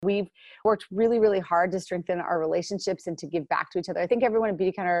we've worked really, really hard to strengthen our relationships and to give back to each other. I think everyone at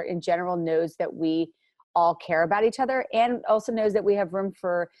Beautycounter in general knows that we all care about each other, and also knows that we have room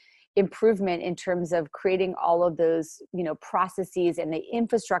for improvement in terms of creating all of those, processes and the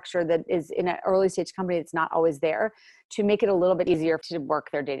infrastructure that is in an early stage company that's not always there, to make it a little bit easier to work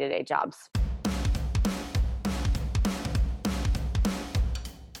their day-to-day jobs.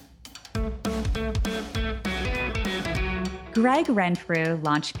 Greg Renfrew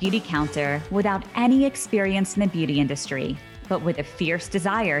launched Beautycounter without any experience in the beauty industry, but with a fierce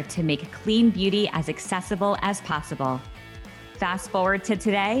desire to make clean beauty as accessible as possible. Fast forward to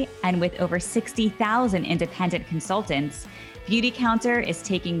today, and with over 60,000 independent consultants, Beautycounter is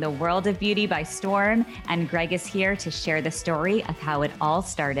taking the world of beauty by storm, and Greg is here to share the story of how it all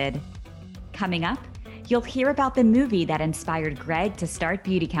started. Coming up, you'll hear about the movie that inspired Greg to start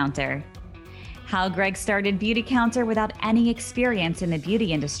Beautycounter, how Greg started Beautycounter without any experience in the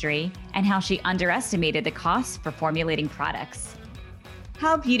beauty industry, and how she underestimated the costs for formulating products.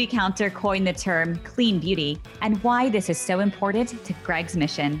 How Beautycounter coined the term clean beauty, and why this is so important to Greg's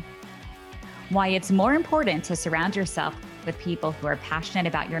mission. Why it's more important to surround yourself with people who are passionate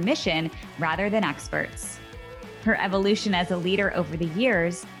about your mission rather than experts. Her evolution as a leader over the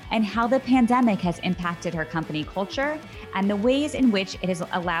years, and how the pandemic has impacted her company culture, and the ways in which it has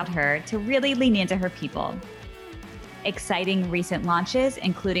allowed her to really lean into her people. Exciting recent launches,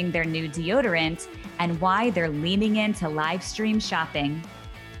 including their new deodorant, and why they're leaning into live stream shopping.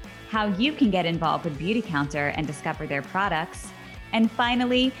 How you can get involved with Beautycounter and discover their products. And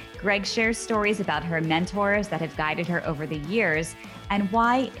finally, Greg shares stories about her mentors that have guided her over the years, and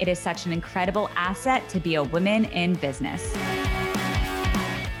why it is such an incredible asset to be a woman in business.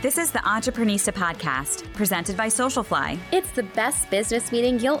 This is the Entreprenista Podcast, presented by Socialfly. It's the best business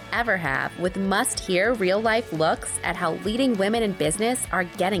meeting you'll ever have, with must-hear real-life looks at how leading women in business are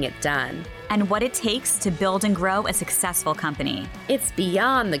getting it done. And what it takes to build and grow a successful company. It's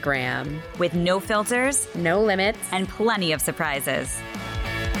beyond the gram. With no filters, no limits, and plenty of surprises.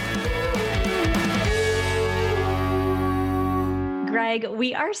 Greg,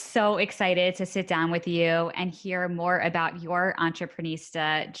 we are so excited to sit down with you and hear more about your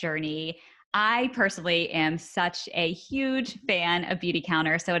Entreprenista journey. I personally am such a huge fan of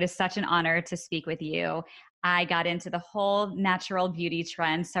Beautycounter, so it is such an honor to speak with you. I got into the whole natural beauty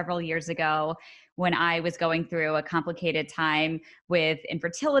trend several years ago when I was going through a complicated time with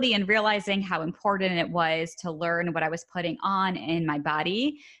infertility and realizing how important it was to learn what I was putting on in my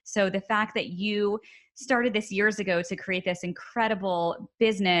body. So the fact that you started this years ago to create this incredible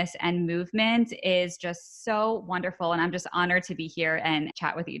business and movement is just so wonderful. And I'm just honored to be here and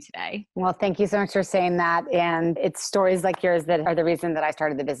chat with you today. Well, thank you so much for saying that. And it's stories like yours that are the reason that I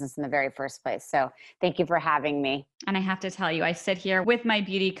started the business in the very first place. So thank you for having me. And I have to tell you, I sit here with my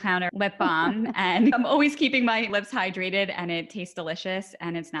Beautycounter lip balm and I'm always keeping my lips hydrated, and it tastes delicious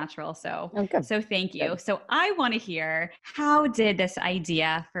and it's natural. So, so thank you. Good. So I want to hear, how did this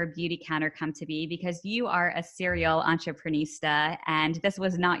idea for Beautycounter come to be? Because you are a serial entreprenista, and this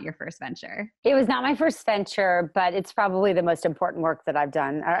was not your first venture. It was not my first venture, but it's probably the most important work that I've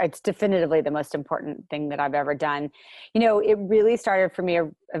done. It's definitively the most important thing that I've ever done. It really started for me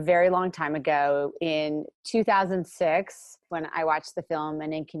a very long time ago in 2006 when I watched the film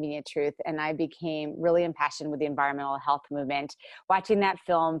An Inconvenient Truth, and I became really impassioned with the environmental health movement. Watching that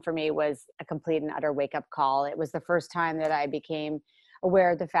film for me was a complete and utter wake-up call. It was the first time that I became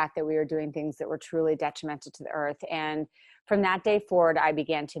aware of the fact that we were doing things that were truly detrimental to the earth. And from that day forward, I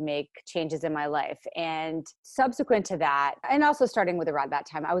began to make changes in my life. And subsequent to that, and also starting with around that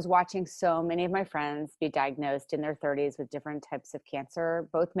time, I was watching so many of my friends be diagnosed in their 30s with different types of cancer,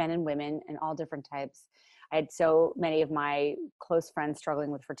 both men and women, and all different types. I had so many of my close friends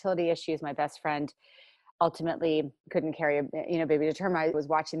struggling with fertility issues. My best friend ultimately couldn't carry a baby to term. I was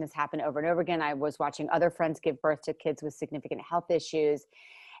watching this happen over and over again. I was watching other friends give birth to kids with significant health issues.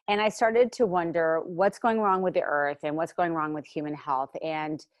 And I started to wonder what's going wrong with the earth and what's going wrong with human health,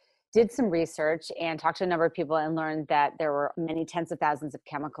 and did some research and talked to a number of people and learned that there were many tens of thousands of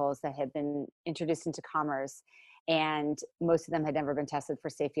chemicals that had been introduced into commerce, and most of them had never been tested for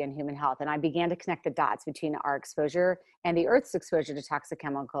safety on human health. And I began to connect the dots between our exposure and the Earth's exposure to toxic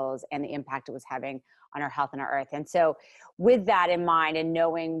chemicals and the impact it was having on our health and our Earth. And so with that in mind and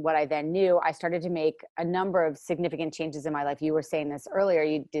knowing what I then knew, I started to make a number of significant changes in my life. You were saying this earlier,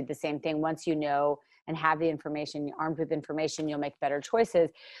 you did the same thing. Once you know and have the information, armed with information, you'll make better choices.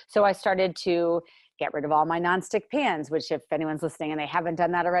 So I started to get rid of all my nonstick pans, which if anyone's listening and they haven't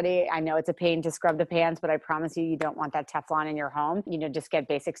done that already, I know it's a pain to scrub the pans, but I promise you, you don't want that Teflon in your home. Just get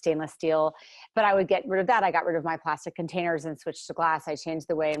basic stainless steel. But I would get rid of that. I got rid of my plastic containers and switched to glass. I changed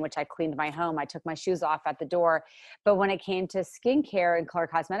the way in which I cleaned my home. I took my shoes off at the door. But when it came to skincare and color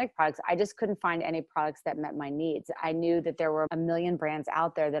cosmetic products, I just couldn't find any products that met my needs. I knew that there were a million brands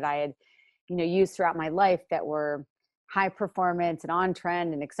out there that I had, used throughout my life that were high performance and on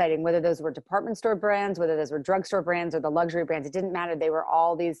trend and exciting, whether those were department store brands, whether those were drugstore brands or the luxury brands, it didn't matter. They were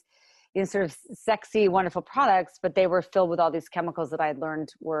all these sort of sexy, wonderful products, but they were filled with all these chemicals that I had learned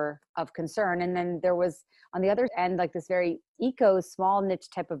were of concern. And then there was on the other end, like this very eco small niche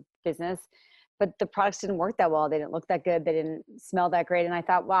type of business, but the products didn't work that well. They didn't look that good. They didn't smell that great. And I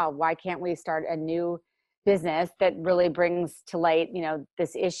thought, wow, why can't we start a new business that really brings to light,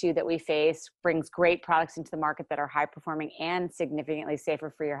 this issue that we face, brings great products into the market that are high performing and significantly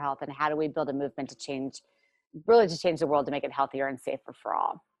safer for your health? And how do we build a movement to change the world, to make it healthier and safer for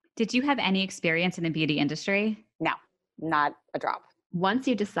all? Did you have any experience in the beauty industry? No, not a drop. Once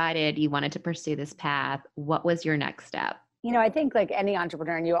you decided you wanted to pursue this path, what was your next step? I think like any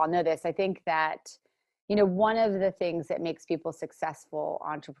entrepreneur, and you all know this, I think that one of the things that makes people successful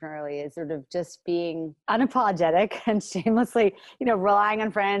entrepreneurially is sort of just being unapologetic and shamelessly, relying on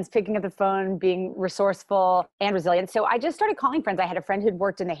friends, picking up the phone, being resourceful and resilient. So I just started calling friends. I had a friend who'd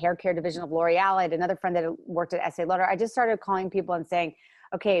worked in the hair care division of L'Oreal. I had another friend that had worked at Estée Lauder. I just started calling people and saying,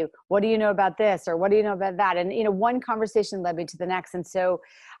 okay, what do you know about this? Or what do you know about that? And, one conversation led me to the next. And so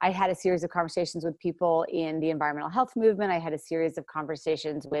I had a series of conversations with people in the environmental health movement. I had a series of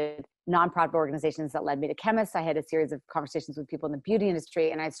conversations with nonprofit organizations that led me to chemists. I had a series of conversations with people in the beauty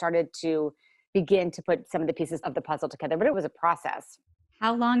industry. And I started to begin to put some of the pieces of the puzzle together, but it was a process.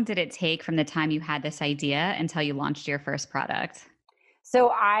 How long did it take from the time you had this idea until you launched your first product?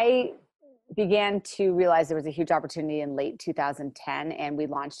 So I began to realize there was a huge opportunity in late 2010, and we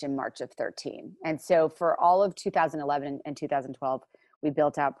launched in March of 13. And so for all of 2011 and 2012, we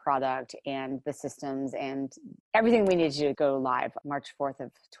built out product and the systems and everything we needed to go live March 4th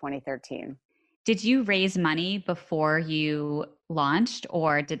of 2013. Did you raise money before you launched,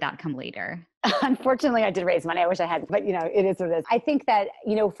 or did that come later? Unfortunately, I did raise money. I wish I had, but it is what it is. I think that,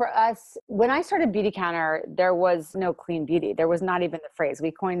 for us, when I started Beautycounter, there was no clean beauty. There was not even the phrase.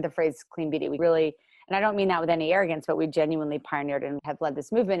 We coined the phrase clean beauty. We really, and I don't mean that with any arrogance, but we genuinely pioneered and have led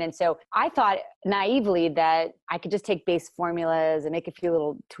this movement. And so I thought naively that I could just take base formulas and make a few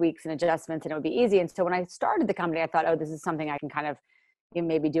little tweaks and adjustments and it would be easy. And so when I started the company, I thought, oh, this is something I can kind of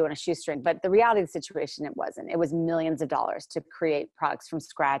maybe do on a shoestring. But the reality of the situation, it wasn't. It was millions of dollars to create products from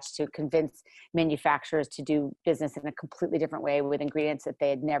scratch, to convince manufacturers to do business in a completely different way with ingredients that they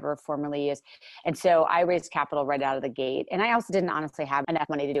had never formerly used. And so I raised capital right out of the gate. And I also didn't honestly have enough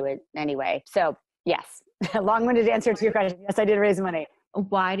money to do it anyway. So yes, long-winded answer to your question. Yes, I did raise money.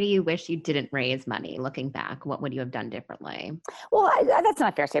 Why do you wish you didn't raise money? Looking back, what would you have done differently? Well, that's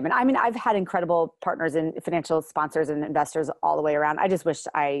not a fair statement. I mean, I've had incredible partners and financial sponsors and investors all the way around. I just wish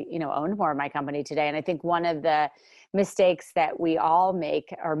I, owned more of my company today. And I think one of the mistakes that we all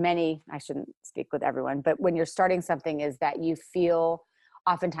make, or many, I shouldn't speak with everyone, but when you're starting something, is that you feel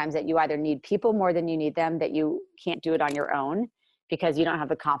oftentimes that you either need people more than you need them, that you can't do it on your own, because you don't have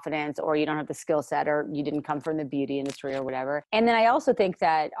the confidence or you don't have the skill set or you didn't come from the beauty industry or whatever. And then I also think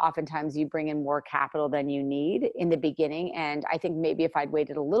that oftentimes you bring in more capital than you need in the beginning. And I think maybe if I'd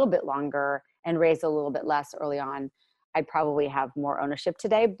waited a little bit longer and raised a little bit less early on, I'd probably have more ownership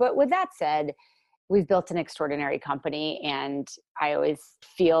today. But with that said, we've built an extraordinary company. And I always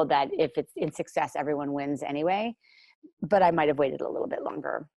feel that if it's in success, everyone wins anyway. But I might have waited a little bit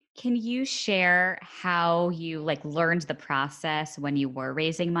longer. Can you share how you learned the process when you were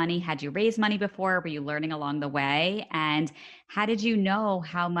raising money? Had you raised money before? Were you learning along the way? And how did you know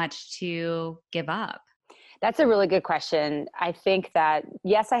how much to give up? That's a really good question. I think that,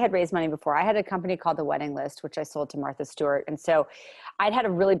 yes, I had raised money before. I had a company called The Wedding List, which I sold to Martha Stewart. And so I'd had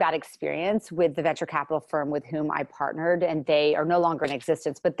a really bad experience with the venture capital firm with whom I partnered, and they are no longer in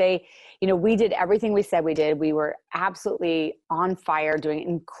existence. But they, we did everything we said we did. We were absolutely on fire doing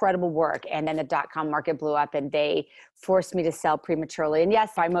incredible work. And then the dot-com market blew up and they forced me to sell prematurely. And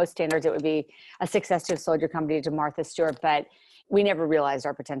yes, by most standards, it would be a success to have sold your company to Martha Stewart, but we never realized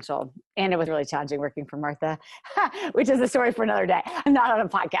our potential. And it was really challenging working for Martha, which is a story for another day. I'm not on a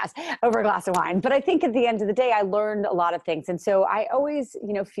podcast over a glass of wine. But I think at the end of the day, I learned a lot of things. And so I always,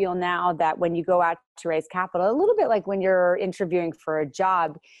 feel now that when you go out to raise capital, a little bit like when you're interviewing for a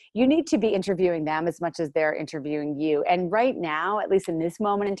job, you need to be interviewing them as much as they're interviewing you. And right now, at least in this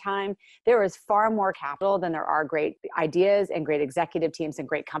moment in time, there is far more capital than there are great ideas and great executive teams and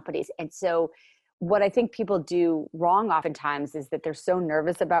great companies. And so what I think people do wrong oftentimes is that they're so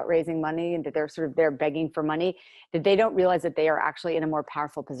nervous about raising money and that they're begging for money that they don't realize that they are actually in a more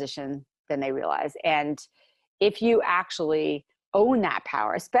powerful position than they realize. And if you actually own that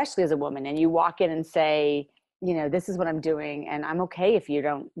power, especially as a woman, and you walk in and say, this is what I'm doing, and I'm okay if you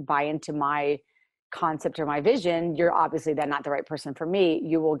don't buy into my concept or my vision, you're obviously then not the right person for me.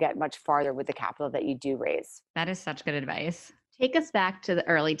 You will get much farther with the capital that you do raise. That is such good advice. Take us back to the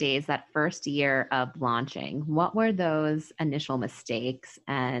early days, that first year of launching. What were those initial mistakes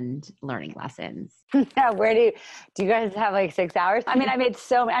and learning lessons? Where do you guys have like 6 hours? I mean, I made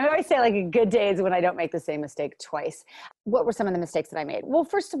I always say like a good day is when I don't make the same mistake twice. What were some of the mistakes that I made? Well,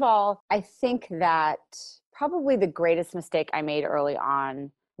 first of all, I think that probably the greatest mistake I made early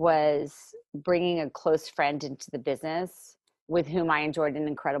on was bringing a close friend into the business with whom I enjoyed an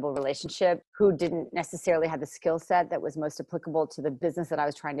incredible relationship, who didn't necessarily have the skill set that was most applicable to the business that I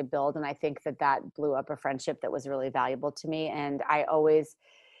was trying to build. And I think that blew up a friendship that was really valuable to me. And I always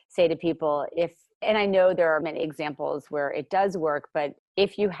say to people, and I know there are many examples where it does work, but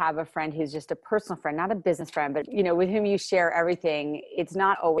if you have a friend who's just a personal friend, not a business friend, but with whom you share everything, it's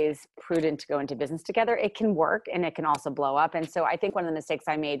not always prudent to go into business together. It can work and it can also blow up. And so I think one of the mistakes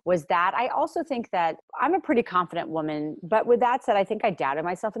I made was that. I also think that I'm a pretty confident woman, but with that said, I think I doubted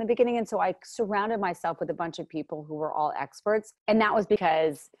myself in the beginning. And so I surrounded myself with a bunch of people who were all experts. And that was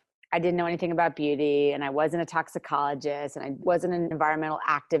because I didn't know anything about beauty, and I wasn't a toxicologist, and I wasn't an environmental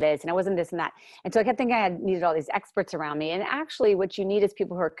activist, and I wasn't this and that. And so I kept thinking I needed all these experts around me. And actually what you need is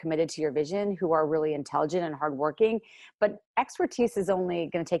people who are committed to your vision, who are really intelligent and hardworking. But expertise is only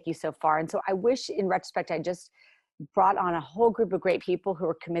going to take you so far. And so I wish in retrospect, I just brought on a whole group of great people who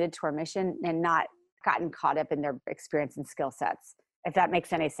were committed to our mission and not gotten caught up in their experience and skill sets, if that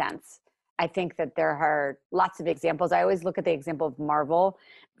makes any sense. I think that there are lots of examples. I always look at the example of Marvel.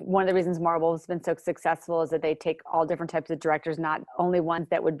 One of the reasons Marvel has been so successful is that they take all different types of directors, not only ones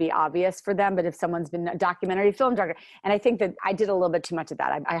that would be obvious for them, but if someone's been a documentary film director. And I think that I did a little bit too much of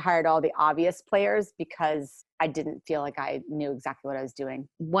that. I hired all the obvious players because I didn't feel like I knew exactly what I was doing.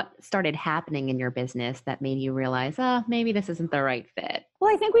 What started happening in your business that made you realize, maybe this isn't the right fit?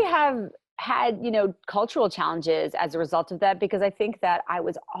 Well, I think we have had, cultural challenges as a result of that, because I think that I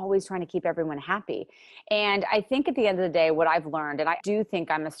was always trying to keep everyone happy. And I think at the end of the day, what I've learned, and I do think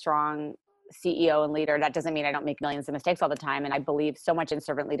I'm a strong CEO and leader. That doesn't mean I don't make millions of mistakes all the time. And I believe so much in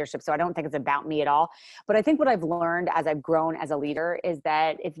servant leadership. So I don't think it's about me at all. But I think what I've learned as I've grown as a leader is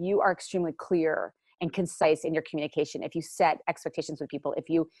that if you are extremely clear and concise in your communication, if you set expectations with people,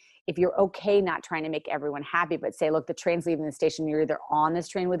 if you're okay not trying to make everyone happy, but say, look, the train's leaving the station, you're either on this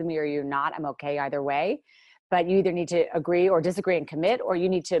train with me or you're not, I'm okay either way. But you either need to agree or disagree and commit, or you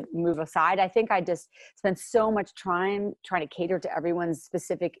need to move aside. I think I just spent so much time trying to cater to everyone's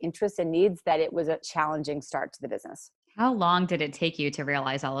specific interests and needs that it was a challenging start to the business. How long did it take you to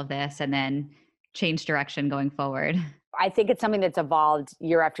realize all of this and then change direction going forward? I think it's something that's evolved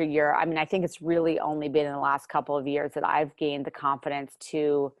year after year. I mean, I think it's really only been in the last couple of years that I've gained the confidence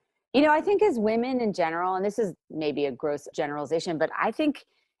to, I think as women in general, and this is maybe a gross generalization, but I think,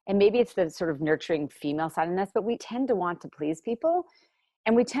 and maybe it's the sort of nurturing female side in us, but we tend to want to please people,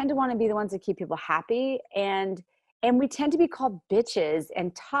 and we tend to want to be the ones that keep people happy. And we tend to be called bitches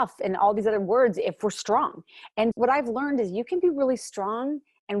and tough and all these other words if we're strong. And what I've learned is you can be really strong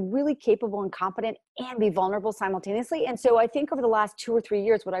and really capable and competent and be vulnerable simultaneously. And so I think over the last 2 or 3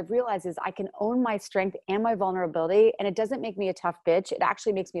 years, what I've realized is I can own my strength and my vulnerability, and it doesn't make me a tough bitch. It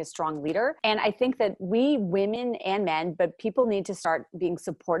actually makes me a strong leader. And I think that we women and men, but people need to start being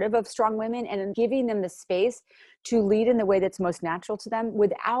supportive of strong women and giving them the space to lead in the way that's most natural to them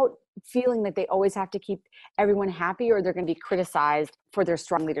without feeling that they always have to keep everyone happy or they're going to be criticized for their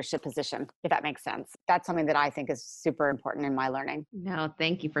strong leadership position, if that makes sense. That's something that I think is super important in my learning. No,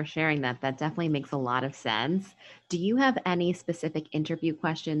 thank you for sharing that. That definitely makes a lot of sense. Do you have any specific interview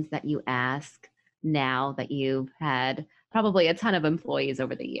questions that you ask now that you've had probably a ton of employees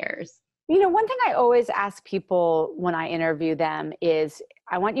over the years? One thing I always ask people when I interview them is,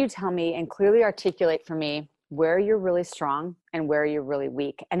 I want you to tell me and clearly articulate for me where you're really strong and where you're really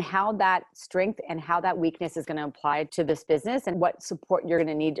weak, and how that strength and how that weakness is going to apply to this business, and what support you're going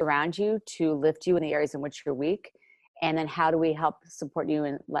to need around you to lift you in the areas in which you're weak. And then how do we help support you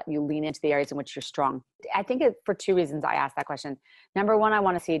and let you lean into the areas in which you're strong? I think for 2 reasons I ask that question. Number one, I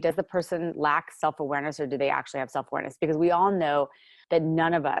want to see, does the person lack self-awareness or do they actually have self-awareness? Because we all know that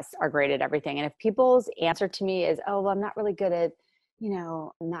none of us are great at everything. And if people's answer to me is, oh, well, I'm not really good at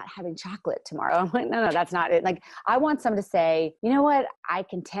not having chocolate tomorrow. I'm like, no, that's not it. Like, I want someone to say, you know what, I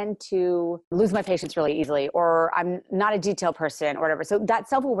can tend to lose my patience really easily, or I'm not a detail person or whatever. So that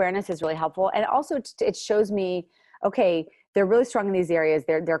self-awareness is really helpful. And also it shows me, okay, they're really strong in these areas.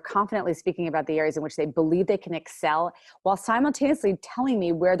 They're confidently speaking about the areas in which they believe they can excel, while simultaneously telling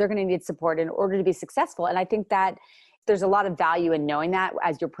me where they're going to need support in order to be successful. And I think that there's a lot of value in knowing that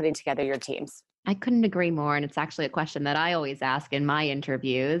as you're putting together your teams. I couldn't agree more. And it's actually a question that I always ask in my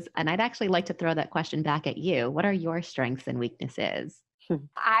interviews. And I'd actually like to throw that question back at you. What are your strengths and weaknesses?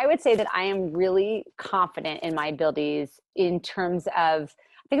 I would say that I am really confident in my abilities in terms of,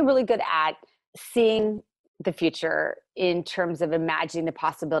 I think I'm really good at seeing the future in terms of imagining the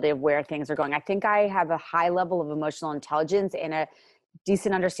possibility of where things are going. I think I have a high level of emotional intelligence and a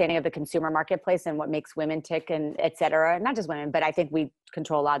decent understanding of the consumer marketplace and what makes women tick and et cetera. Not just women, but I think we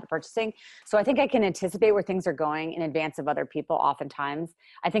control a lot of the purchasing. So I think I can anticipate where things are going in advance of other people oftentimes.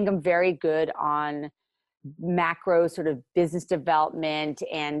 I think I'm very good on macro sort of business development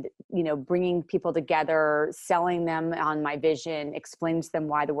and, bringing people together, selling them on my vision, explaining to them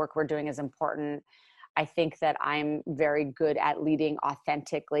why the work we're doing is important. I think that I'm very good at leading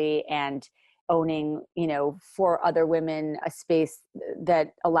authentically and owning, for other women, a space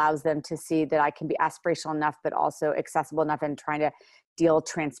that allows them to see that I can be aspirational enough, but also accessible enough, and trying to deal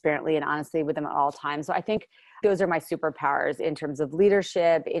transparently and honestly with them at all times. So I think those are my superpowers in terms of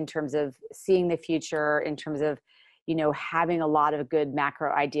leadership, in terms of seeing the future, in terms of, having a lot of good macro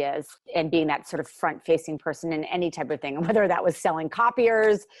ideas and being that sort of front facing person in any type of thing, whether that was selling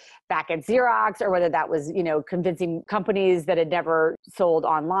copiers back at Xerox, or whether that was, convincing companies that had never sold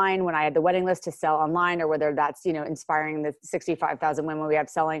online when I had the waiting list to sell online, or whether that's, inspiring the 65,000 women we have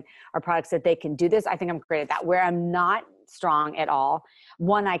selling our products that they can do this. I think I'm great at that. Where I'm not strong at all,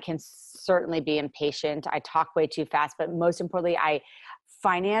 one, I can certainly be impatient. I talk way too fast, but most importantly,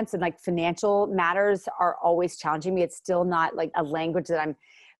 finance and financial matters are always challenging me. It's still not like a language that I'm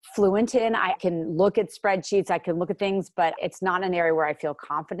fluent in. I can look at spreadsheets, I can look at things, but it's not an area where I feel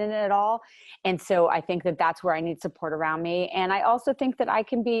confident in at all. And so I think that that's where I need support around me. And I also think that I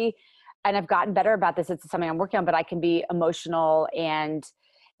can be, and I've gotten better about this, it's something I'm working on, but I can be emotional and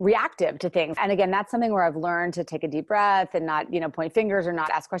reactive to things. And again, that's something where I've learned to take a deep breath and not, point fingers or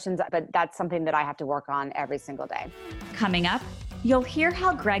not ask questions, but that's something that I have to work on every single day. Coming up, you'll hear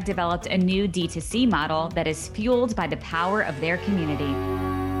how Greg developed a new D2C model that is fueled by the power of their community.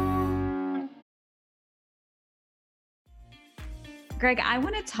 Greg, I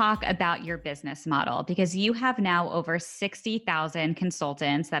want to talk about your business model because you have now over 60,000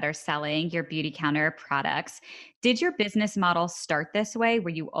 consultants that are selling your Beautycounter products. Did your business model start this way? Were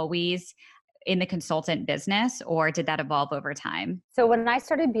you always in the consultant business, or did that evolve over time? So when I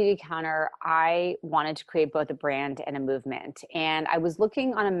started Beautycounter, I wanted to create both a brand and a movement. And I was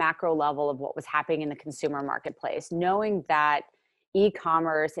looking on a macro level of what was happening in the consumer marketplace, knowing that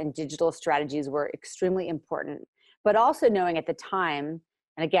e-commerce and digital strategies were extremely important, but also knowing at the time,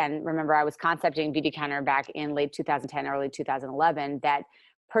 and again, remember I was concepting Beautycounter back in late 2010, early 2011, that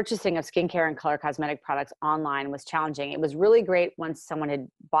purchasing of skincare and color cosmetic products online was challenging. It was really great once someone had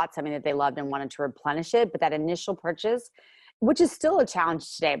bought something that they loved and wanted to replenish it, but that initial purchase, which is still a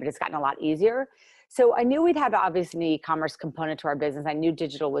challenge today, but it's gotten a lot easier. So I knew we'd have obviously an e-commerce component to our business. I knew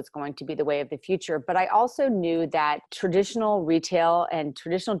digital was going to be the way of the future, but I also knew that traditional retail and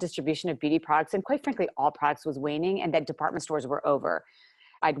traditional distribution of beauty products, and quite frankly, all products, was waning, and that department stores were over.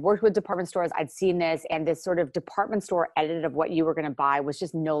 I'd worked with department stores, I'd seen this, and this sort of department store edit of what you were going to buy was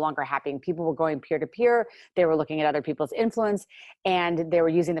just no longer happening. People were going peer to peer, they were looking at other people's influence, and they were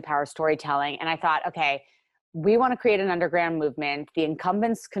using the power of storytelling. And I thought, okay, we want to create an underground movement. The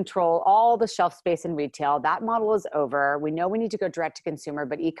incumbents control all the shelf space in retail. That model is over. We know we need to go direct to consumer,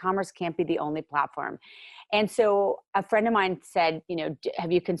 but e-commerce can't be the only platform. And so a friend of mine said,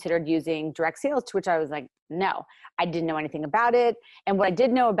 have you considered using direct sales? To which I was like, no, I didn't know anything about it. And what I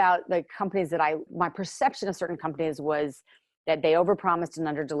did know about the companies my perception of certain companies was that they overpromised and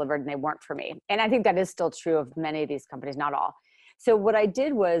underdelivered, and they weren't for me. And I think that is still true of many of these companies, not all. So what I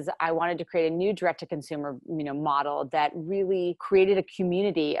did was I wanted to create a new direct-to-consumer, model that really created a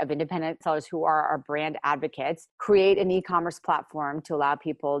community of independent sellers who are our brand advocates, create an e-commerce platform to allow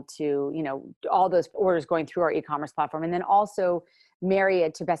people to, all those orders going through our e-commerce platform, and then also marry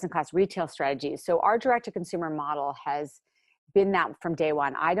it to best-in-class retail strategies. So our direct-to-consumer model has been that from day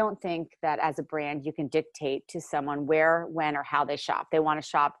one. I don't think that as a brand, you can dictate to someone where, when, or how they shop. They want to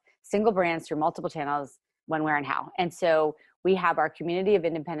shop single brands through multiple channels, when, where, and how. And so we have our community of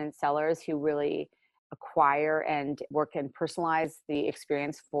independent sellers who really acquire and work and personalize the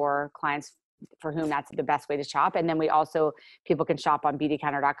experience for clients for whom that's the best way to shop. And then people can shop on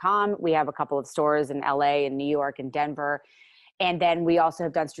beautycounter.com. We have a couple of stores in LA and New York and Denver. And then we also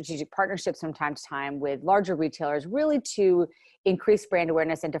have done strategic partnerships from time to time with larger retailers, really to increase brand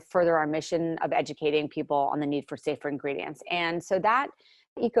awareness and to further our mission of educating people on the need for safer ingredients. And so that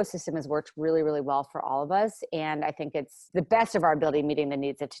ecosystem has worked really, really well for all of us. And I think it's the best of our ability meeting the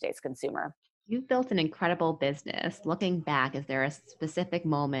needs of today's consumer. You've built an incredible business. Looking back, is there a specific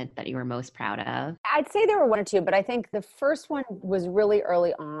moment that you were most proud of? I'd say there were one or two, but I think the first one was really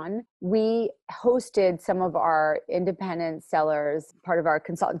early on. We hosted some of our independent sellers, part of our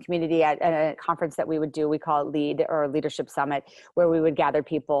consultant community, at a conference that we would do. We call it LEAD, or Leadership Summit, where we would gather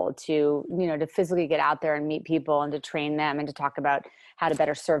people to, to physically get out there and meet people and to train them and to talk about how to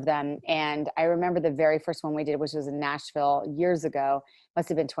better serve them. And I remember the very first one we did, which was in Nashville years ago, must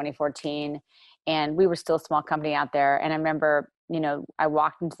have been 2014. And we were still a small company out there. And I remember, I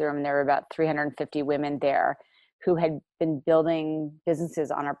walked into the room and there were about 350 women there who had been building businesses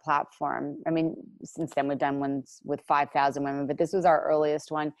on our platform. I mean, since then we've done ones with 5,000 women, but this was our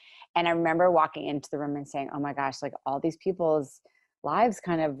earliest one. And I remember walking into the room and saying, oh my gosh, like all these people's lives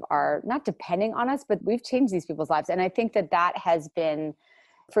kind of are not depending on us, but we've changed these people's lives. And I think that has been,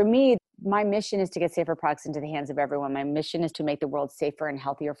 for me, my mission is to get safer products into the hands of everyone. My mission is to make the world safer and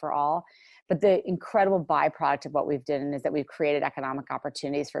healthier for all. But the incredible byproduct of what we've done is that we've created economic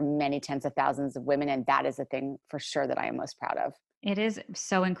opportunities for many tens of thousands of women. And that is the thing for sure that I am most proud of. It is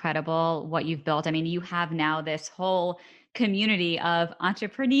so incredible what you've built. I mean, you have now this whole community of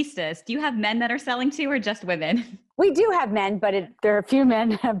entrepreneuristas. Do you have men that are selling too, or just women? We do have men, but there are a few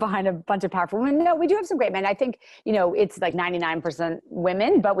men behind a bunch of powerful women. No, we do have some great men. I think, it's like 99%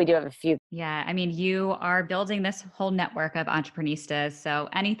 women, but we do have a few. Yeah. I mean, you are building this whole network of entrepreneuristas. So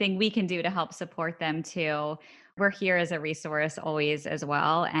anything we can do to help support them too, we're here as a resource always as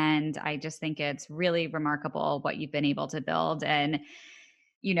well. And I just think it's really remarkable what you've been able to build. And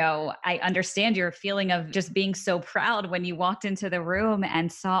I understand your feeling of just being so proud when you walked into the room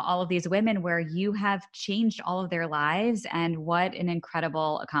and saw all of these women where you have changed all of their lives, and what an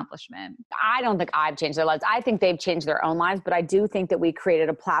incredible accomplishment. I don't think I've changed their lives. I think they've changed their own lives, but I do think that we created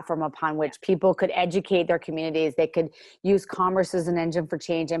a platform upon which people could educate their communities. They could use commerce as an engine for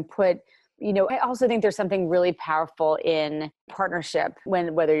change and I also think there's something really powerful in partnership,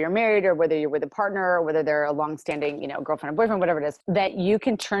 whether you're married or whether you're with a partner or whether they're a longstanding, girlfriend or boyfriend, whatever it is, that you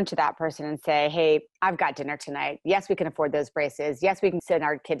can turn to that person and say, hey, I've got dinner tonight. Yes, we can afford those braces. Yes, we can send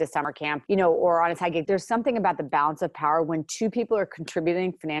our kid to summer camp, or on a side gig. There's something about the balance of power when two people are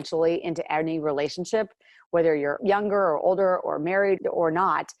contributing financially into any relationship, whether you're younger or older or married or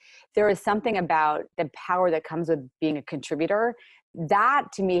not. There is something about the power that comes with being a contributor.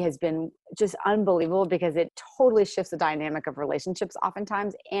 That to me has been just unbelievable, because it totally shifts the dynamic of relationships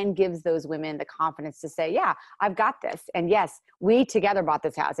oftentimes and gives those women the confidence to say, yeah, I've got this. And yes, we together bought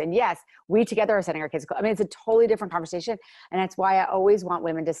this house. And yes, we together are sending our kids. I mean, it's a totally different conversation. And that's why I always want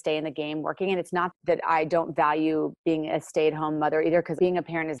women to stay in the game working. And it's not that I don't value being a stay-at-home mother either, because being a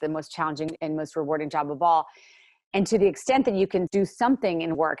parent is the most challenging and most rewarding job of all. And to the extent that you can do something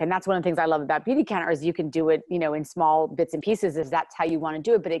in work, and that's one of the things I love about Beautycounter, is you can do it, in small bits and pieces, if that's how you want to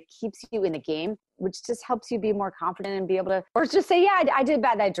do it, but it keeps you in the game, which just helps you be more confident and be able to, or just say, yeah, I did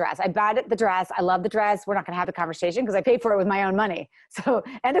buy that dress. I bought the dress. I love the dress. We're not going to have the conversation because I paid for it with my own money. So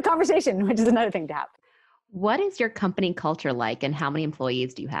end of conversation, which is another thing to have. What is your company culture like, and how many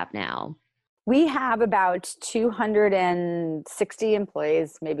employees do you have now? We have about 260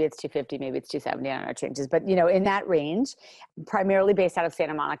 employees. Maybe it's 250, maybe it's 270. I don't know, it changes. But, in that range, primarily based out of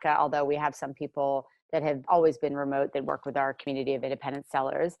Santa Monica, although we have some people that have always been remote that work with our community of independent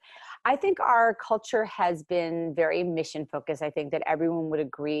sellers. I think our culture has been very mission focused. I think that everyone would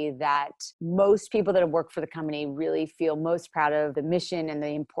agree that most people that have worked for the company really feel most proud of the mission and the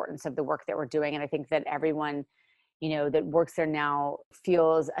importance of the work that we're doing. And I think that everyone that works there now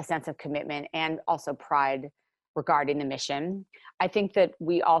feels a sense of commitment and also pride regarding the mission. I think that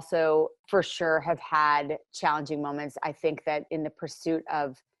we also for sure have had challenging moments. I think that in the pursuit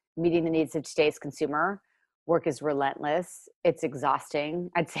of meeting the needs of today's consumer, work is relentless. It's exhausting.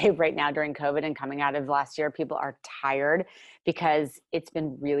 I'd say right now during COVID and coming out of last year, people are tired because it's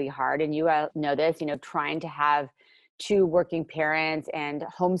been really hard. And you know this, trying to have to working parents and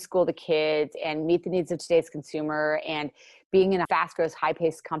homeschool the kids and meet the needs of today's consumer, and being in a fast-growth,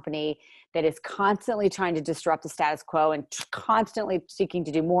 high-paced company that is constantly trying to disrupt the status quo and constantly seeking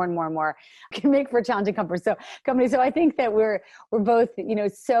to do more and more and more can make for a challenging company. So I think that we're both,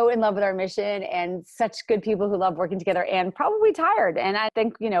 so in love with our mission and such good people who love working together and probably tired. And I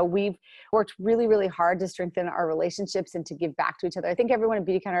think, we've worked really, really hard to strengthen our relationships and to give back to each other. I think everyone at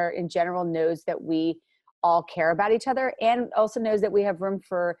Beautycounter in general knows that we all care about each other, and also knows that we have room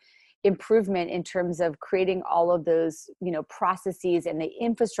for improvement in terms of creating all of those, processes and the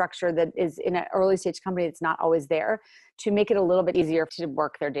infrastructure that is in an early stage company that's not always there, to make it a little bit easier to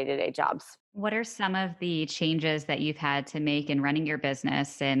work their day-to-day jobs. What are some of the changes that you've had to make in running your business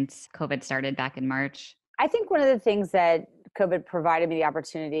since COVID started back in March? I think one of the things that COVID provided me the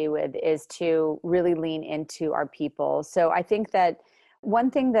opportunity with is to really lean into our people. So I think that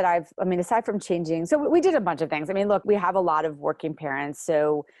one thing that aside from changing, so we did a bunch of things. Look, we have a lot of working parents.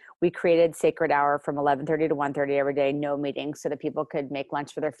 So we created Sacred Hour from 11:30 to 1:30 every day, no meetings, so that people could make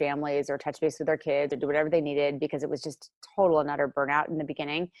lunch for their families or touch base with their kids or do whatever they needed, because it was just total and utter burnout in the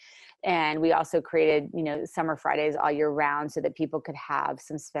beginning. And we also created, summer Fridays all year round so that people could have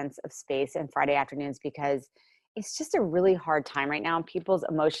some sense of space and Friday afternoons, because it's just a really hard time right now. People's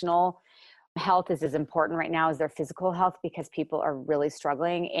emotional health is as important right now as their physical health, because people are really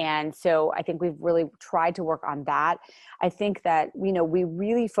struggling. And so I think we've really tried to work on that. I think that, we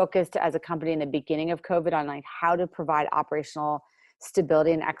really focused as a company in the beginning of COVID on how to provide operational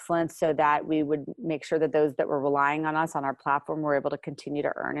stability and excellence, so that we would make sure that those that were relying on us on our platform were able to continue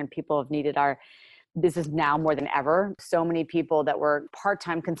to earn. And people have needed our business now more than ever. So many people that were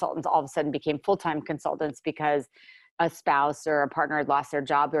part-time consultants all of a sudden became full-time consultants because a spouse or a partner had lost their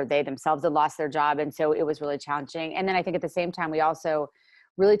job, or they themselves had lost their job. And so it was really challenging. And then I think at the same time, we also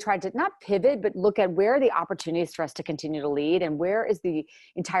really tried to not pivot, but look at where are the opportunities for us to continue to lead, and where is the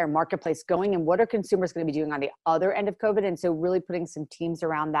entire marketplace going, and what are consumers going to be doing on the other end of COVID. And so really putting some teams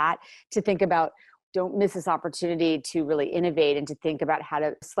around that to think about, don't miss this opportunity to really innovate and to think about how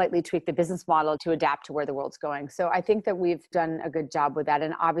to slightly tweak the business model to adapt to where the world's going. So I think that we've done a good job with that,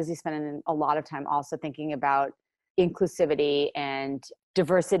 and obviously spending a lot of time also thinking about inclusivity and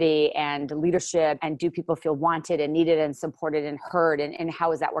diversity and leadership, and do people feel wanted and needed and supported and heard, and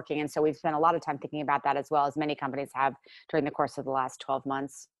how is that working? And so we've spent a lot of time thinking about that, as well as many companies have during the course of the last 12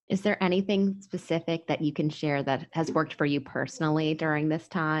 months. Is there anything specific that you can share that has worked for you personally during this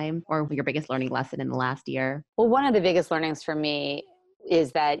time, or your biggest learning lesson in the last year? Well, one of the biggest learnings for me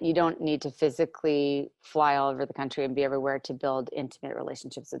is that you don't need to physically fly all over the country and be everywhere to build intimate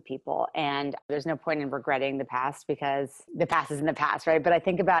relationships with people. And there's no point in regretting the past, because the past is in the past, right? But I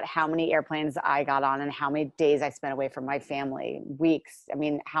think about how many airplanes I got on and how many days I spent away from my family, weeks.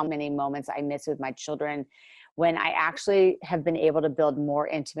 How many moments I miss with my children, when I actually have been able to build more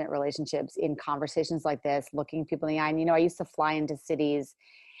intimate relationships in conversations like this, looking people in the eye. And, I used to fly into cities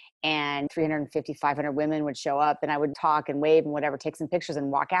and 350, 500 women would show up, and I would talk and wave and whatever, take some pictures and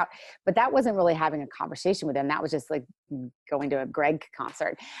walk out. But that wasn't really having a conversation with them. That was just like going to a Greg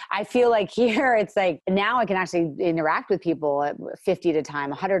concert. I feel like here it's like, now I can actually interact with people at 50 at a time,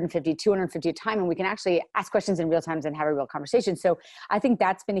 150, 250 at a time, and we can actually ask questions in real time and have a real conversation. So I think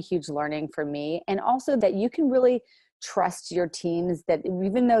that's been a huge learning for me. And also that you can really trust your teams, that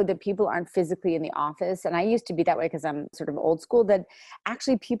even though the people aren't physically in the office, and I used to be that way because I'm sort of old school, that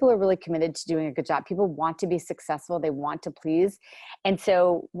actually people are really committed to doing a good job. People want to be successful. They want to please. And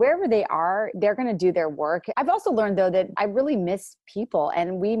so wherever they are, they're going to do their work. I've also learned, though, that I really miss people,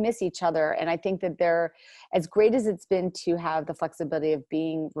 and we miss each other. And I think that they're, as great as it's been to have the flexibility of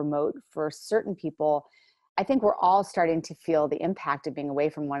being remote for certain people, I think we're all starting to feel the impact of being away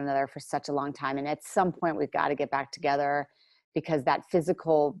from one another for such a long time. And at some point we've got to get back together, because that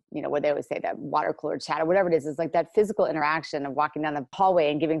physical, what they always say, that water cooler chat or whatever it is like that physical interaction of walking down the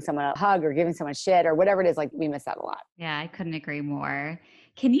hallway and giving someone a hug or giving someone shit or whatever it is, like we miss that a lot. Yeah, I couldn't agree more.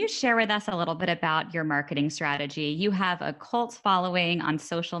 Can you share with us a little bit about your marketing strategy? You have a cult following on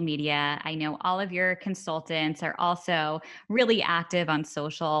social media. I know all of your consultants are also really active on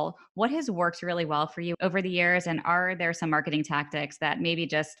social. What has worked really well for you over the years? And are there some marketing tactics that maybe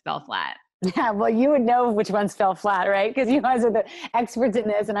just fell flat? Yeah, well, you would know which ones fell flat, right? Because you guys are the experts in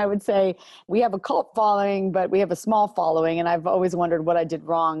this. And I would say we have a cult following, but we have a small following. And I've always wondered what I did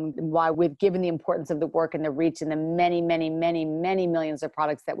wrong and why, we've given the importance of the work and the reach and the many, many, many, many millions of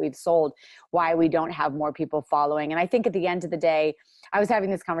products that we've sold, why we don't have more people following. And I think at the end of the day, I was having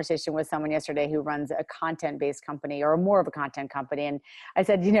this conversation with someone yesterday who runs a content-based company, or more of a content company. And I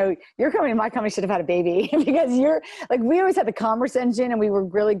said, your company and my company should have had a baby because you're like, we always had the commerce engine and we were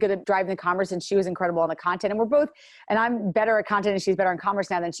really good at driving the commerce commerce, and she was incredible on the content. And I'm better at content and she's better in commerce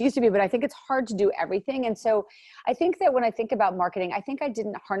now than she used to be, but I think it's hard to do everything. And so I think that when I think about marketing, I think I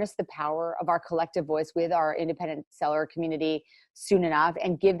didn't harness the power of our collective voice with our independent seller community soon enough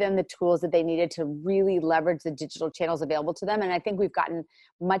and give them the tools that they needed to really leverage the digital channels available to them. And I think we've gotten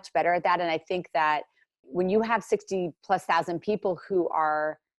much better at that. And I think that when you have 60,000+ people who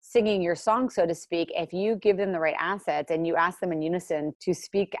are singing your song, so to speak, if you give them the right assets and you ask them in unison to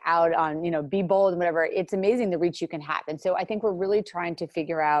speak out on, be bold and whatever, it's amazing the reach you can have. And so I think we're really trying to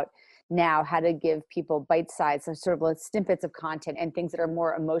figure out now how to give people bite-sized, so sort of like snippets of content and things that are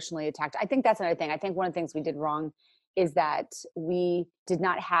more emotionally attacked. I think that's another thing. I think one of the things we did wrong is that we did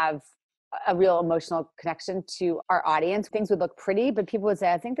not have a real emotional connection to our audience. Things would look pretty, but people would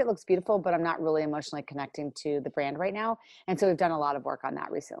say, I think that looks beautiful, but I'm not really emotionally connecting to the brand right now. And so we've done a lot of work on that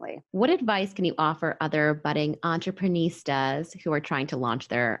recently. What advice can you offer other budding entrepreneurs who are trying to launch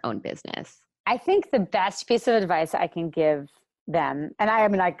their own business? I think the best piece of advice I can give them, and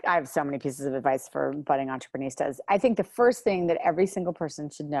I have so many pieces of advice for budding entrepreneurs. I think the first thing that every single person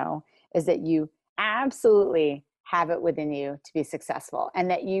should know is that you absolutely have it within you to be successful, and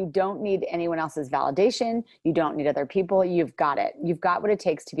that you don't need anyone else's validation. You don't need other people. You've got it. You've got what it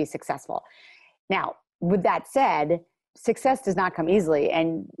takes to be successful. Now, with that said, success does not come easily,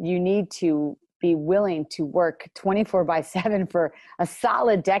 and you need to be willing to work 24/7 for a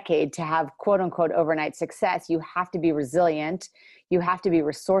solid decade to have quote unquote overnight success. You have to be resilient. You have to be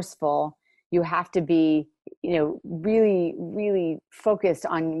resourceful. You have to be, really, really focused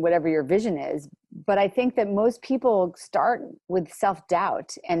on whatever your vision is. But I think that most people start with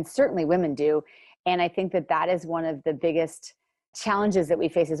self-doubt, and certainly women do. And I think that that is one of the biggest challenges that we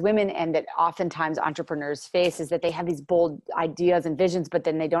face as women, and that oftentimes entrepreneurs face, is that they have these bold ideas and visions, but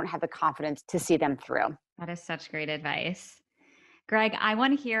then they don't have the confidence to see them through. That is such great advice. Greg, I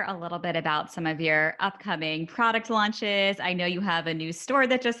want to hear a little bit about some of your upcoming product launches. I know you have a new store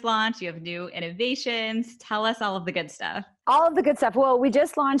that just launched. You have new innovations. Tell us all of the good stuff. All of the good stuff. Well, we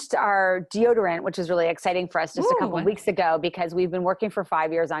just launched our deodorant, which is really exciting for us just a couple of weeks ago, because we've been working for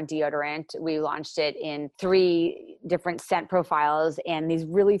 5 years on deodorant. We launched it in 3 different scent profiles and these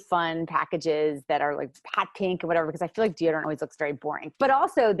really fun packages that are like hot pink and whatever, because I feel like deodorant always looks very boring. But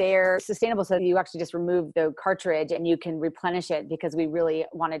also they're sustainable. So you actually just remove the cartridge and you can replenish it, because we really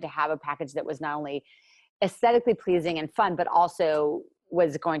wanted to have a package that was not only aesthetically pleasing and fun, but also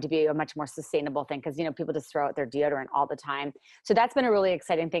was going to be a much more sustainable thing, because people just throw out their deodorant all the time. So that's been a really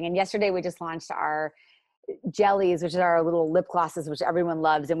exciting thing. And yesterday we just launched our jellies, which are our little lip glosses, which everyone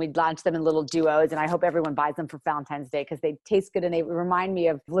loves, and we launched them in little duos, and I hope everyone buys them for Valentine's Day, because they taste good and they remind me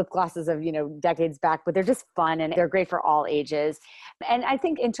of lip glosses of decades back, but they're just fun and they're great for all ages. And I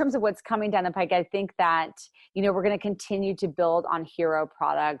think in terms of what's coming down the pike, I think that we're going to continue to build on hero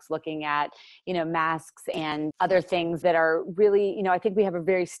products, looking at masks and other things that are really I think we have a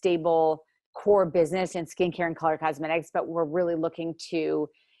very stable core business in skincare and color cosmetics, but we're really looking to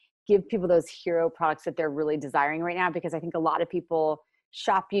give people those hero products that they're really desiring right now, because I think a lot of people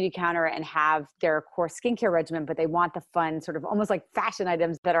shop Beautycounter and have their core skincare regimen, but they want the fun sort of almost like fashion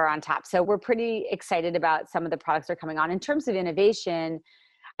items that are on top. So we're pretty excited about some of the products that are coming on. In terms of innovation,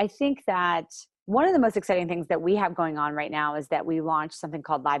 I think that one of the most exciting things that we have going on right now is that we launched something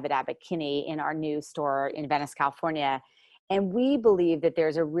called Live at Abbot Kinney in our new store in Venice, California. And we believe that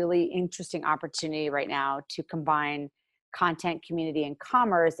there's a really interesting opportunity right now to combine content, community, and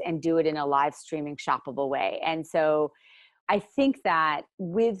commerce, and do it in a live streaming shoppable way. And so I think that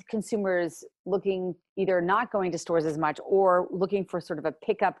with consumers looking, either not going to stores as much or looking for sort of a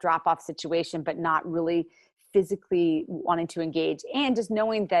pickup drop-off situation, but not really physically wanting to engage, and just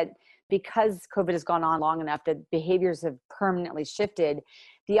knowing that because COVID has gone on long enough that behaviors have permanently shifted,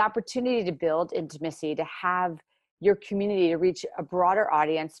 the opportunity to build intimacy, to have your community, to reach a broader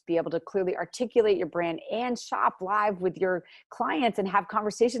audience, be able to clearly articulate your brand and shop live with your clients and have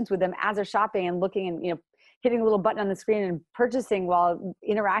conversations with them as they're shopping and looking and, hitting a little button on the screen and purchasing while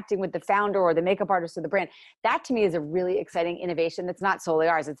interacting with the founder or the makeup artist or the brand. That to me is a really exciting innovation that's not solely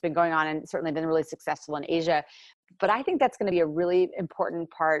ours. It's been going on and certainly been really successful in Asia. But I think that's going to be a really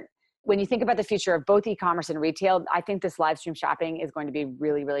important part. When you think about the future of both e-commerce and retail, I think this live stream shopping is going to be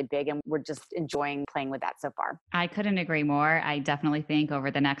really, really big. And we're just enjoying playing with that so far. I couldn't agree more. I definitely think over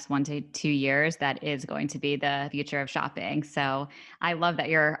the next 1 to 2 years, that is going to be the future of shopping. So I love that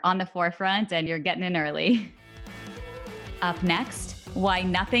you're on the forefront and you're getting in early. Up next, why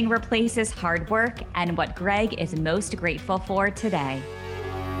nothing replaces hard work and what Greg is most grateful for today.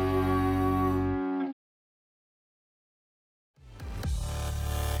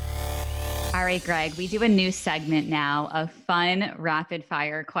 All right, Greg, we do a new segment now of fun rapid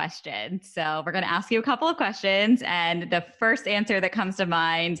fire questions. So we're going to ask you a couple of questions, and the first answer that comes to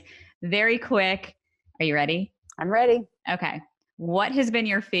mind, very quick. Are you ready? I'm ready. Okay. What has been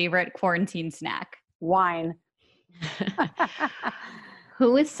your favorite quarantine snack? Wine.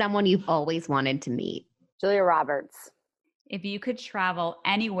 Who is someone you've always wanted to meet? Julia Roberts. If you could travel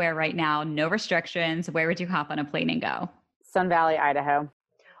anywhere right now, no restrictions, where would you hop on a plane and go? Sun Valley, Idaho.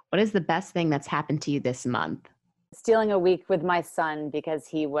 What is the best thing that's happened to you this month? Stealing a week with my son because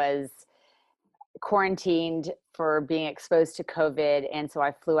he was quarantined for being exposed to COVID. And so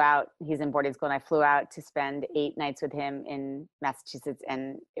I flew out, he's in boarding school, and I flew out to spend 8 nights with him in Massachusetts.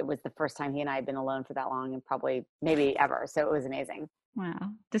 And it was the first time he and I had been alone for that long, and probably maybe ever. So it was amazing. Wow.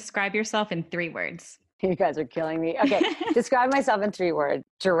 Describe yourself in 3 words. You guys are killing me. Okay. Describe myself in 3 words: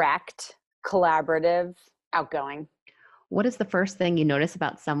 direct, collaborative, outgoing. What is the first thing you notice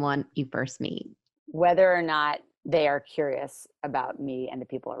about someone you first meet? Whether or not they are curious about me and the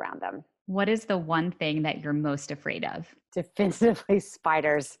people around them. What is the one thing that you're most afraid of? Definitively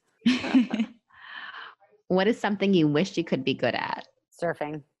spiders. What is something you wish you could be good at?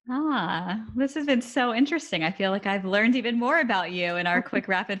 Surfing. This has been so interesting. I feel like I've learned even more about you in our quick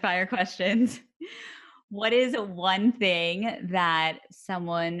rapid fire questions. What is one thing that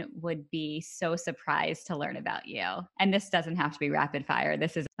someone would be so surprised to learn about you? And this doesn't have to be rapid fire.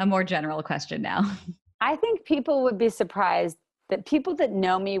 This is a more general question now. I think people would be surprised that people that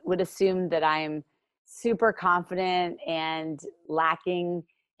know me would assume that I'm super confident and lacking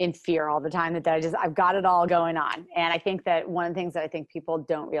in fear all the time, that I've got it all going on. And I think that one of the things that I think people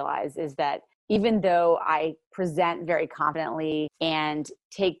don't realize is that even though I present very confidently and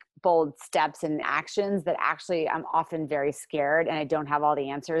take bold steps and actions, that actually I'm often very scared and I don't have all the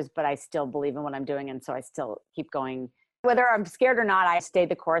answers, but I still believe in what I'm doing. And so I still keep going. Whether I'm scared or not, I stay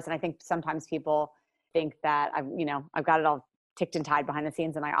the course. And I think sometimes people think that I've got it all ticked and tied behind the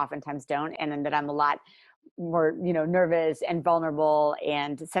scenes, and I oftentimes don't. And then that I'm a lot more, nervous and vulnerable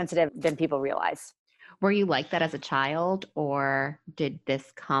and sensitive than people realize. Were you like that as a child, or did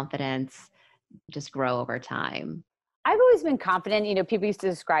this confidence just grow over time? I've always been confident. People used to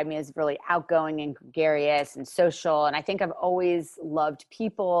describe me as really outgoing and gregarious and social. And I think I've always loved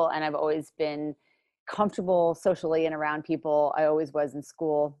people, and I've always been comfortable socially and around people. I always was in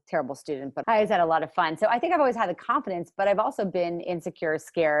school, terrible student, but I always had a lot of fun. So I think I've always had the confidence, but I've also been insecure,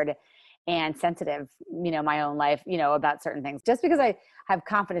 scared, and sensitive, my own life, about certain things. Just because I have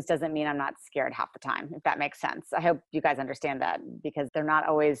confidence doesn't mean I'm not scared half the time, if that makes sense. I hope you guys understand that, because they're not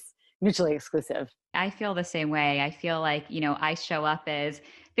always mutually exclusive. I feel the same way. I feel like, I show up as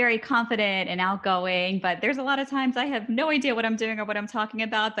very confident and outgoing, but there's a lot of times I have no idea what I'm doing or what I'm talking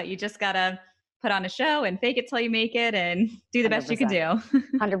about, but you just got to put on a show and fake it till you make it and do the 100%. best you can do.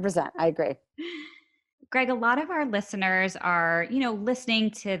 100%. I agree. Greg, a lot of our listeners are,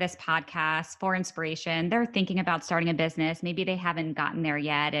 listening to this podcast for inspiration. They're thinking about starting a business. Maybe they haven't gotten there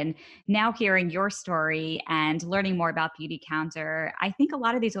yet. And now hearing your story and learning more about Beautycounter, I think a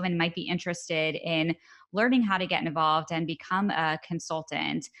lot of these women might be interested in learning how to get involved and become a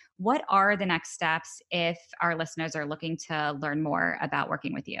consultant. What are the next steps if our listeners are looking to learn more about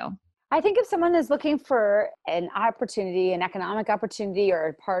working with you? I think if someone is looking for an opportunity, an economic opportunity,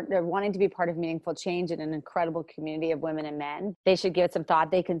 or wanting to be part of meaningful change in an incredible community of women and men, they should give it some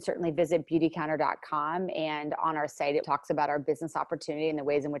thought. They can certainly visit beautycounter.com, and on our site, it talks about our business opportunity and the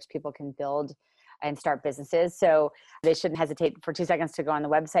ways in which people can build and start businesses. So they shouldn't hesitate for 2 seconds to go on the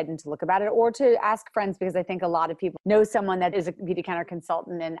website and to look about it, or to ask friends, because I think a lot of people know someone that is a Beautycounter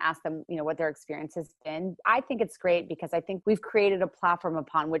consultant and ask them, what their experience has been. I think it's great because I think we've created a platform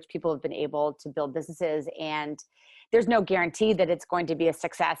upon which people have been able to build businesses, and there's no guarantee that it's going to be a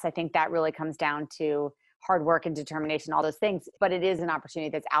success. I think that really comes down to hard work and determination, all those things. But it is an opportunity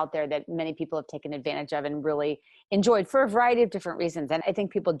that's out there that many people have taken advantage of and really enjoyed for a variety of different reasons. And I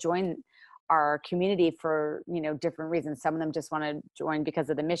think people join our community for, different reasons. Some of them just want to join because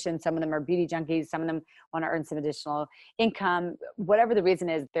of the mission. Some of them are beauty junkies. Some of them want to earn some additional income. Whatever the reason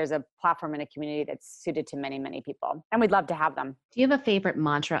is, there's a platform in a community that's suited to many, many people. And we'd love to have them. Do you have a favorite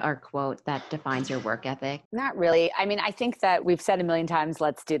mantra or quote that defines your work ethic? Not really. I mean, I think that we've said a million times,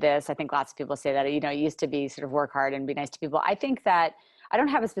 let's do this. I think lots of people say that, it used to be sort of work hard and be nice to people. I think that I don't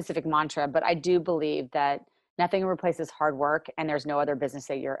have a specific mantra, but I do believe that nothing replaces hard work, and there's no other business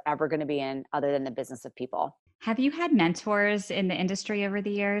that you're ever going to be in other than the business of people. Have you had mentors in the industry over the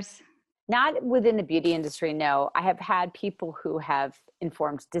years? Not within the beauty industry, no. I have had people who have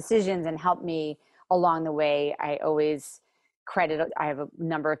informed decisions and helped me along the way. I always credit. I have a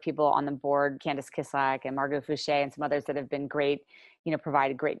number of people on the board, Candace Kislak and Margot Fouché and some others that have been great,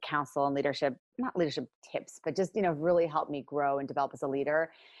 provided great counsel and leadership, not leadership tips, but just, really helped me grow and develop as a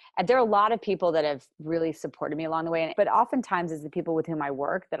leader. And there are a lot of people that have really supported me along the way. But oftentimes it's the people with whom I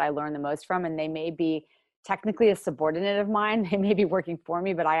work that I learn the most from, and they may be technically a subordinate of mine. They may be working for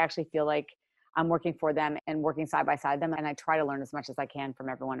me, but I actually feel like I'm working for them and working side by side them. And I try to learn as much as I can from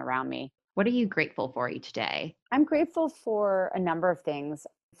everyone around me. What are you grateful for each day? I'm grateful for a number of things.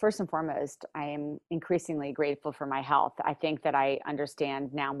 First and foremost, I am increasingly grateful for my health. I think that I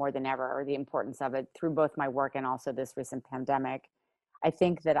understand now more than ever the importance of it through both my work and also this recent pandemic. I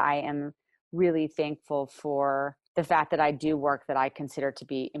think that I am really thankful for the fact that I do work that I consider to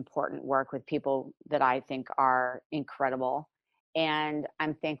be important work with people that I think are incredible. And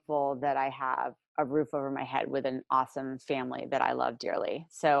I'm thankful that I have a roof over my head with an awesome family that I love dearly.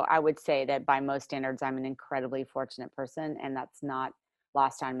 So I would say that by most standards, I'm an incredibly fortunate person, and that's not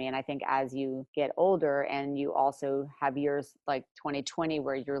lost on me. And I think as you get older and you also have years like 2020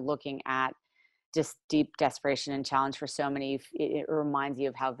 where you're looking at just deep desperation and challenge for so many, it reminds you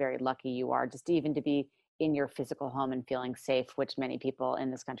of how very lucky you are just even to be in your physical home and feeling safe, which many people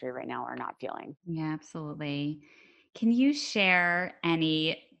in this country right now are not feeling. Yeah, absolutely. Can you share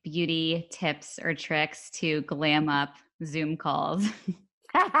any beauty tips or tricks to glam up Zoom calls?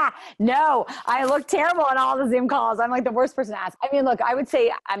 No, I look terrible on all the Zoom calls. I'm like the worst person to ask. I mean, look, I would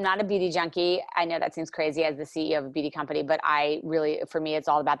say I'm not a beauty junkie. I know that seems crazy as the CEO of a beauty company, but for me, it's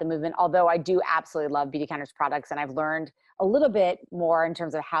all about the movement. Although I do absolutely love Beautycounter's products, and I've learned a little bit more in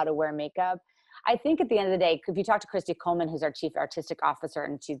terms of how to wear makeup. I think at the end of the day, if you talk to Christy Coleman, who's our chief artistic officer,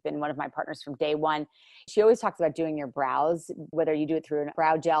 and she's been one of my partners from day one, she always talks about doing your brows, whether you do it through a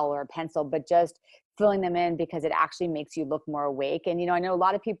brow gel or a pencil, but just filling them in because it actually makes you look more awake. And, I know a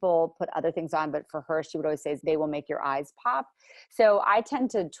lot of people put other things on, but for her, she would always say they will make your eyes pop. So I tend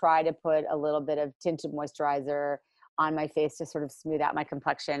to try to put a little bit of tinted moisturizer on my face to sort of smooth out my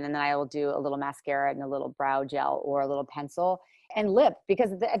complexion. And then I will do a little mascara and a little brow gel or a little pencil and lip,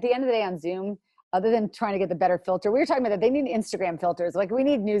 because at the end of the day on Zoom, other than trying to get the better filter, we were talking about that they need Instagram filters. Like we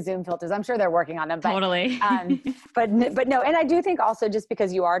need new Zoom filters. I'm sure they're working on them. But, Totally. but no. And I do think also just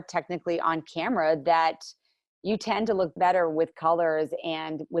because you are technically on camera that you tend to look better with colors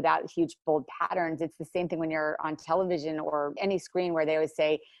and without huge bold patterns. It's the same thing when you're on television or any screen where they always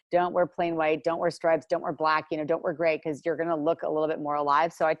say, don't wear plain white, don't wear stripes, don't wear black, don't wear gray, because you're going to look a little bit more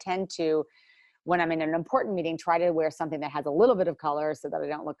alive. So I tend to, when I'm in an important meeting, try to wear something that has a little bit of color so that I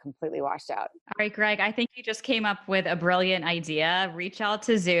don't look completely washed out. All right, Greg, I think you just came up with a brilliant idea. Reach out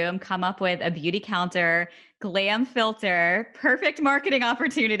to Zoom, come up with a Beautycounter glam filter. Perfect marketing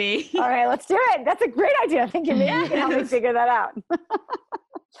opportunity. All right, let's do it. That's a great idea. Thank you. Maybe you can help me figure that out.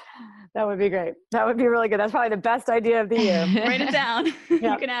 That would be great. That would be really good. That's probably the best idea of the year. Write it down.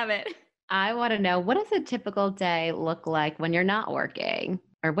 Yeah. You can have it. I want to know, what does a typical day look like when you're not working?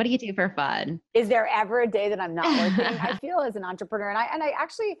 Or what do you do for fun? Is there ever a day that I'm not working? I feel as an entrepreneur, and I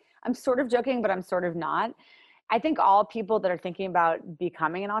actually, I'm sort of joking, but I'm sort of not. I think all people that are thinking about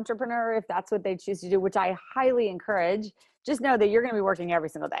becoming an entrepreneur, if that's what they choose to do, which I highly encourage, just know that you're going to be working every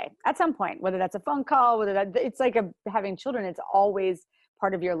single day at some point, whether that's a phone call, it's like having children. It's always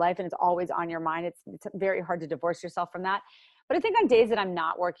part of your life and it's always on your mind. It's very hard to divorce yourself from that. But I think on days that I'm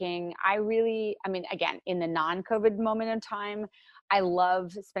not working, again, in the non-COVID moment of time, I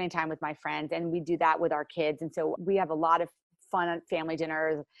love spending time with my friends, and we do that with our kids. And so we have a lot of fun at family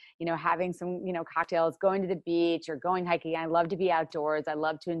dinners, having some, cocktails, going to the beach or going hiking. I love to be outdoors. I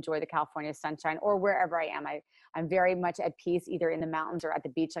love to enjoy the California sunshine or wherever I am. I'm very much at peace, either in the mountains or at the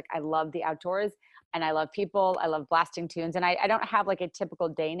beach. Like I love the outdoors and I love people. I love blasting tunes. And I don't have like a typical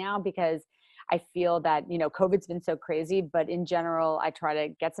day now because I feel that, COVID's been so crazy, but in general, I try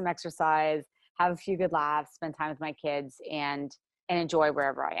to get some exercise, have a few good laughs, spend time with my kids and enjoy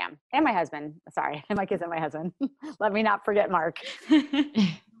wherever I am. And my husband, sorry, and my kids and my husband. Let me not forget Mark.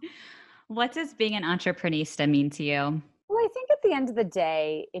 What does being an entrepreneurista mean to you? Well, I think at the end of the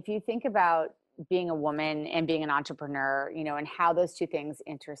day, if you think about being a woman and being an entrepreneur, and how those two things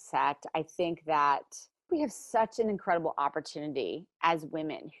intersect, I think that we have such an incredible opportunity as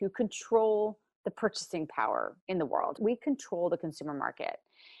women who control the purchasing power in the world. We control the consumer market.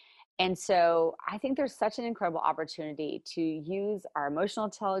 And so I think there's such an incredible opportunity to use our emotional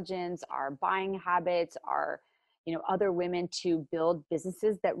intelligence, our buying habits, our, other women to build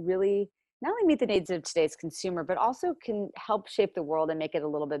businesses that really not only meet the needs of today's consumer, but also can help shape the world and make it a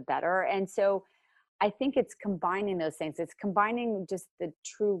little bit better. And so I think it's combining those things. It's combining just the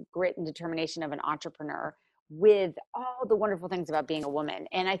true grit and determination of an entrepreneur with all the wonderful things about being a woman.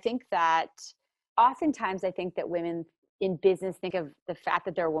 And I think that oftentimes I think that women, in business think of the fact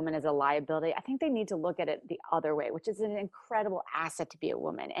that they're a woman as a liability. I think they need to look at it the other way, which is an incredible asset to be a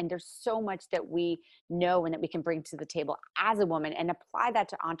woman. And there's so much that we know and that we can bring to the table as a woman, and apply that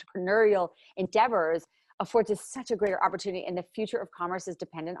to entrepreneurial endeavors affords us such a greater opportunity. And the future of commerce is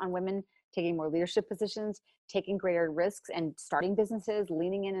dependent on women taking more leadership positions, taking greater risks, and starting businesses,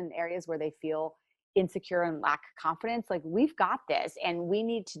 leaning in areas where they feel insecure and lack confidence. Like, we've got this, and we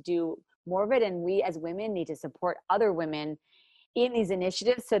need to do more of it. And we as women need to support other women in these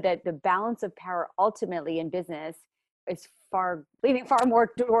initiatives so that the balance of power ultimately in business is leaning far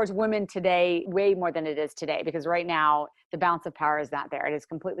more towards women today, way more than it is today. Because right now the balance of power is not there. It is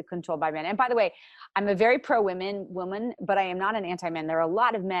completely controlled by men. And by the way, I'm a very pro-woman woman, but I am not an anti-men. There are a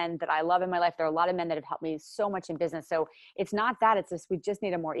lot of men that I love in my life. There are a lot of men that have helped me so much in business. So it's not that, it's just, we just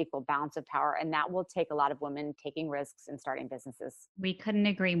need a more equal balance of power. And that will take a lot of women taking risks and starting businesses. We couldn't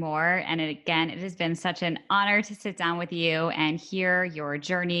agree more. And again, it has been such an honor to sit down with you and hear your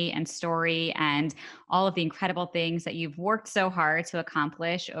journey and story and all of the incredible things that you've worked so hard to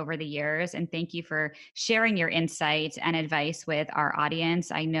accomplish over the years. And thank you for sharing your insight and advice with our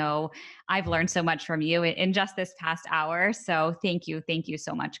audience. I know I've learned so much from you in just this past hour. So thank you. Thank you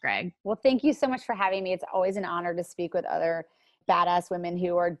so much, Greg. Well, thank you so much for having me. It's always an honor to speak with other badass women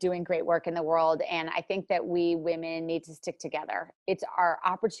who are doing great work in the world. And I think that we women need to stick together. It's our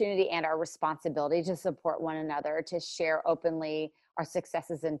opportunity and our responsibility to support one another, to share openly our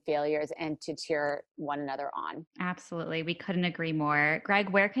successes and failures, and to cheer one another on. Absolutely. We couldn't agree more. Greg,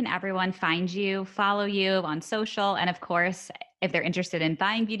 where can everyone find you, follow you on social? And of course, if they're interested in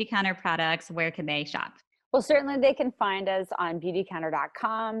buying Beautycounter products, where can they shop? Well, certainly they can find us on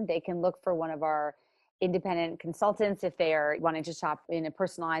beautycounter.com. They can look for one of our independent consultants if they are wanting to shop in a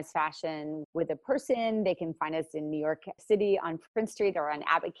personalized fashion with a person. They can find us in New York City on Prince Street, or on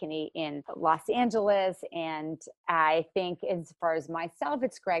Abbot Kinney in Los Angeles. And I think as far as myself,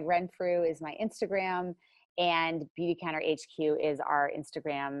 it's Greg Renfrew is my Instagram, and Beautycounter HQ is our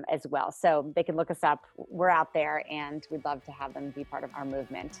Instagram as well. So they can look us up. We're out there, and we'd love to have them be part of our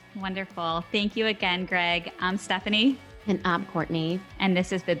movement. Wonderful. Thank you again, Greg. I'm Stephanie. And I'm Courtney. And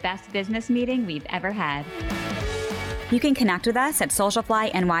this is the best business meeting we've ever had. You can connect with us at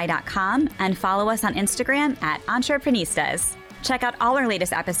socialflyny.com and follow us on Instagram at Entreprenistas. Check out all our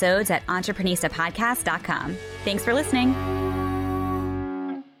latest episodes at entreprenistapodcast.com. Thanks for listening.